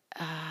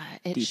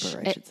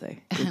Deeper, I should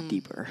say. Go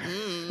deeper.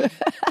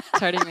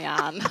 turning me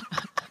on.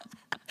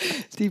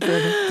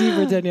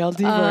 Deeper, Danielle,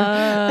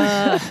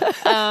 deeper.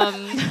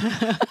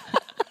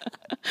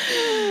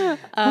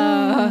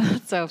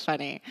 So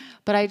funny.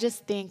 But I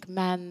just think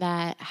men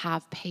that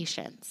have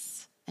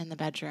patience in the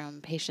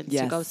bedroom, patience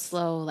to go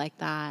slow like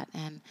that.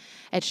 And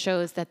it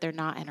shows that they're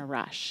not in a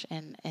rush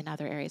in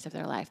other areas of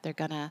their life. They're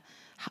going to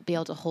be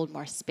able to hold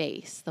more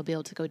space. They'll be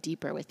able to go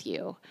deeper with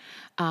you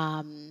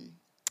and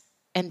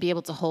be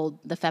able to hold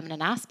the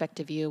feminine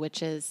aspect of you,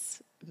 which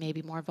is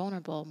maybe more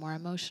vulnerable, more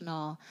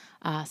emotional,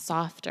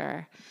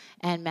 softer.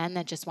 And men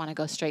that just want to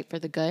go straight for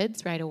the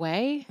goods right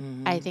away,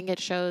 I think it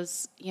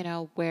shows, you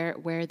know,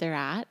 where they're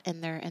at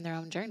in their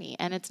own journey.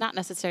 And it's not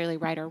necessarily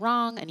right or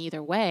wrong in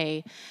either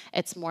way.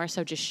 It's more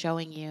so just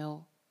showing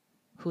you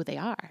who they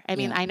are. I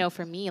mean, I know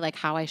for me, like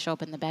how I show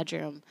up in the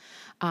bedroom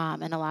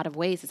in a lot of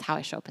ways is how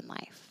I show up in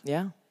life.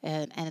 Yeah.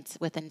 And it's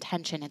with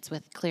intention. It's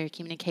with clear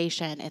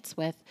communication. It's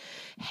with,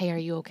 hey, are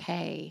you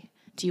okay?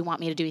 Do you want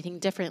me to do anything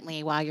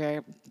differently while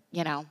you're,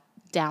 you know,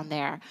 down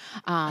there?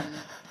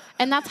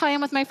 And that's how I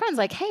am with my friends.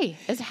 Like, hey,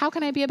 how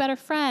can I be a better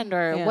friend?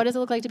 Or what does it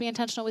look like to be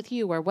intentional with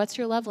you? Or what's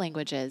your love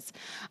languages?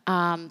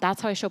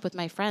 That's how I show up with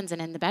my friends.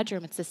 And in the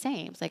bedroom, it's the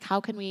same. It's like, how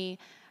can we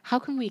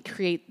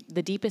create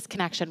the deepest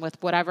connection with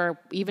whatever,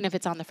 even if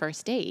it's on the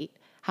first date?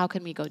 How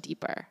can we go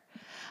deeper?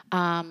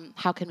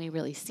 How can we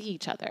really see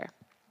each other?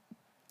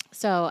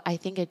 So I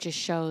think it just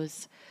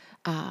shows,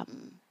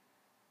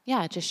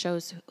 it just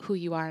shows who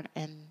you are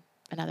in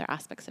other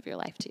aspects of your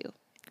life too.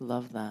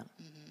 Love that.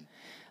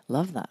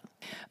 Love that.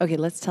 Okay,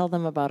 let's tell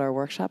them about our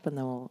workshop and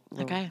then we'll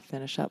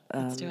finish up.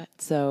 Let's do it.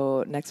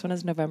 So next one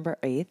is November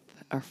 8th,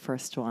 our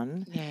first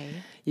one. Yay.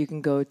 You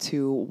can go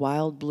to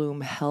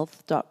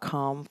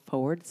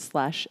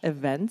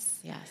wildbloomhealth.com/events.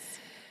 Yes.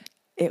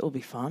 It will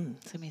be fun.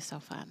 It's going to be so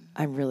fun.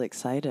 I'm really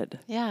excited.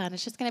 Yeah, and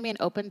it's just going to be an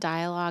open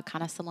dialogue,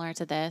 kind of similar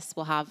to this.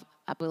 We'll have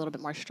a little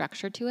bit more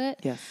structure to it.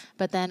 Yes.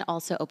 But then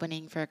also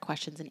opening for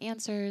questions and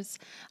answers,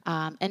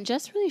 and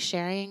just really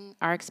sharing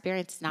our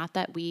experience. Not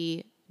that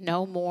we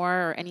know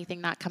more or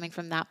anything, not coming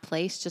from that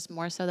place, just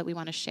more so that we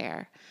want to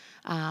share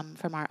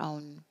from our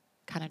own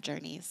kind of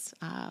journeys,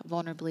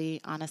 vulnerably,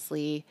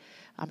 honestly.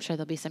 I'm sure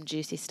there'll be some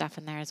juicy stuff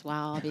in there as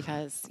well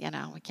because, you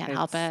know, we can't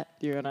help it.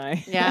 You and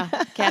I. Yeah,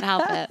 can't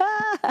help it.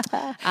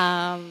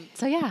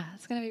 So yeah,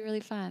 it's going to be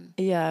really fun.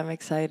 Yeah, I'm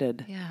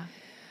excited. Yeah.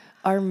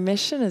 Our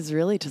mission is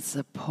really to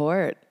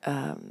support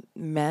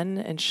men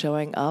in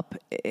showing up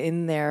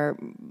in their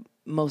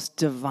most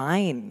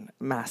divine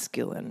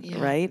masculine,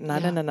 right?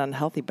 Not in an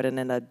unhealthy, but in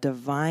a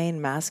divine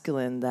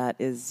masculine that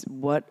is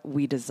what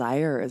we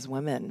desire as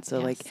women. So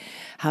like,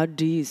 how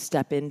do you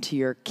step into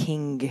your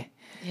king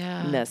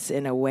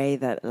in a way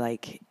that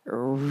like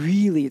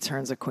really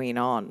turns a queen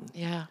on.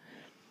 Yeah.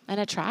 And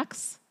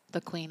attracts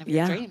the queen of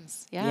your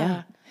dreams.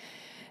 Yeah.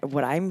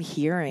 What I'm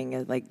hearing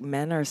is like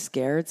men are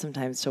scared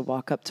sometimes to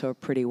walk up to a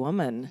pretty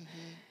woman.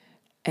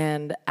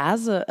 And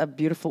as a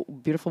beautiful,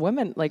 beautiful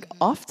woman, like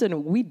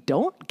often we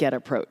don't get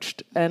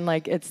approached. And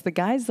like, it's the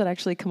guys that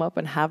actually come up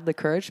and have the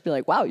courage to be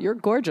like, wow, you're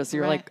gorgeous.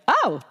 You're like,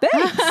 oh,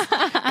 thanks.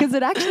 Because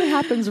it actually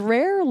happens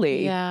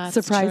rarely,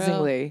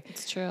 surprisingly.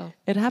 It's true.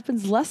 It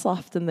happens less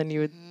often than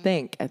you would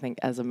think, I think,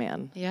 as a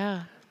man.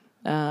 Yeah.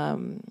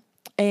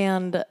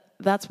 And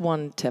that's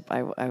one tip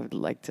I would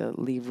like to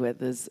leave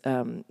with is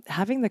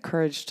having the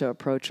courage to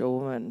approach a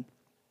woman.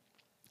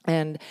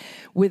 And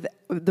with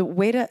the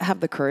way to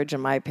have the courage,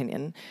 in my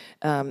opinion,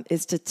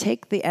 is to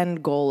take the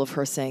end goal of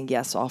her saying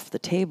yes off the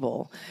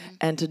table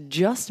and to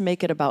just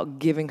make it about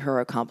giving her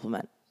a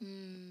compliment.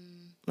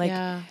 Like,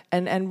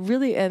 and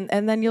really,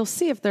 and then you'll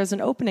see if there's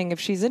an opening. If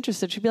she's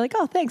interested, she'll be like,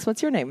 oh, thanks.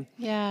 What's your name?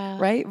 Yeah.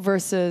 Right.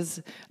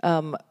 Versus,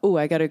 oh,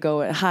 I got to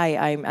go. Hi,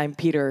 I'm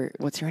Peter.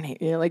 What's your name?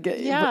 You know, like,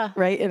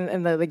 right.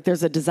 And like,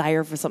 there's a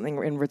desire for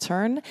something in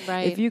return.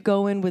 Right. If you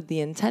go in with the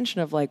intention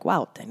of like,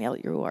 wow, Danielle,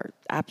 you are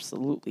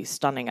absolutely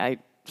stunning.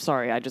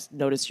 Sorry, I just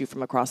noticed you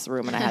from across the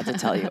room and I had to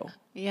tell you.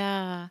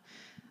 Yeah.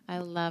 I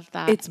love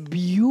that. It's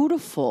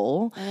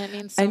beautiful. And it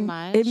means so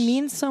much. It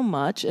means so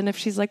much. And if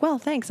she's like, well,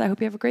 thanks, I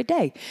hope you have a great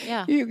day.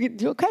 Yeah.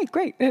 Okay,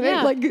 great. And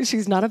like,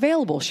 she's not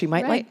available. She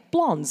might like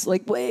blondes.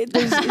 Like, there's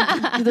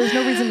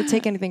no reason to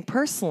take anything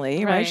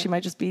personally, right? She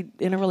might just be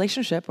in a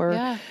relationship or...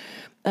 Yeah.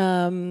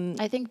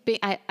 I think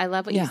I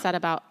love what you said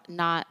about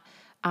not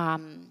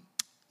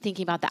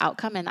thinking about the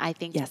outcome. And I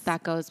think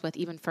that goes with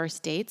even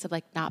first dates of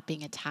like not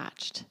being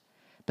attached,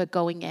 but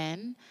going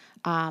in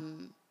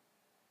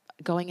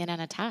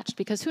unattached,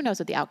 because who knows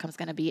what the outcome is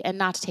going to be, and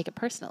not to take it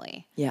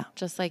personally. Yeah.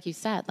 Just like you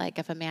said, like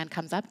if a man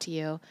comes up to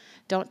you,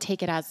 don't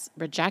take it as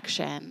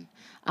rejection.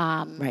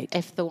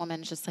 If the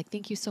woman's just like,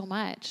 thank you so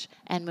much,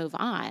 and move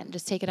on.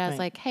 Just take it as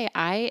like, hey,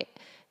 I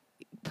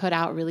put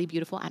out really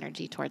beautiful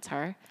energy towards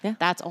her. Yeah.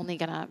 That's only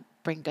going to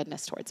bring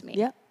goodness towards me.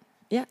 Yeah.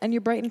 Yeah. And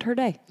you brightened her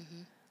day.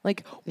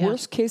 Like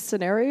worst case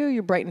scenario,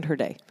 you brightened her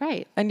day.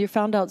 Right. And you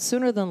found out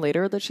sooner than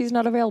later that she's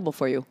not available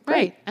for you.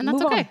 Great. And that's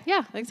Move okay. on.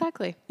 Yeah,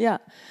 exactly. Yeah.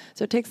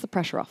 So it takes the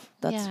pressure off.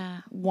 That's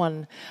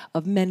one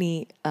of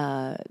many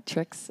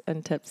tricks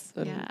and tips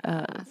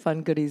and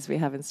fun goodies we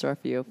have in store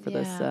for you for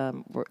this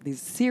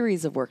these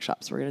series of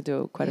workshops. We're going to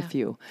do quite a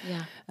few.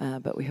 Yeah.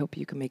 But we hope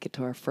you can make it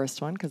to our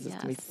first one because it's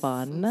going to be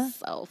fun.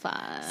 So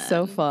fun.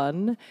 So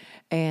fun.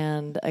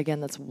 And again,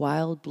 that's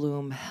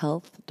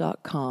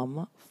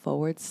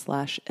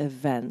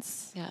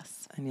wildbloomhealth.com/events.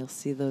 Yes. And you'll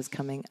see those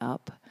coming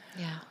up.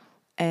 Yeah.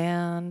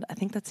 And I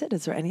think that's it.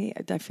 Is there I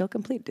feel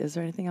complete. Is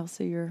there anything else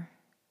that you're...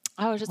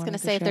 I was just going to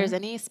say, if there's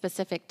any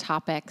specific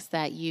topics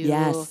that you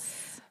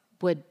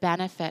would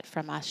benefit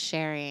from us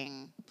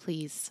sharing,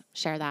 please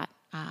share that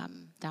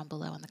down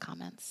below in the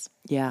comments.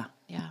 Yeah.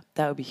 Yeah.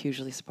 That would be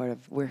hugely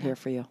supportive. We're here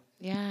for you.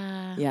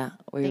 Yeah. Yeah.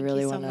 We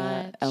really want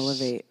to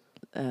elevate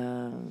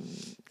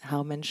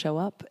how men show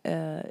up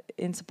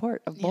in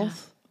support of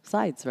both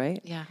sides,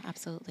 right? Yeah,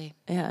 absolutely.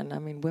 Yeah, and I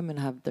mean, women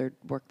have their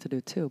work to do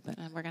too. But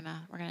and we're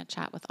gonna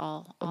chat with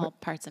all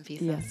parts and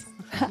pieces. Yes.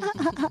 All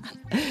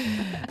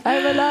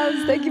right, my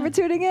loves. Thank you for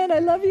tuning in. I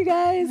love you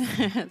guys.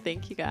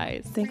 Thank you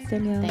guys. Thanks,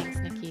 Danielle. Thanks,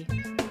 Nikki.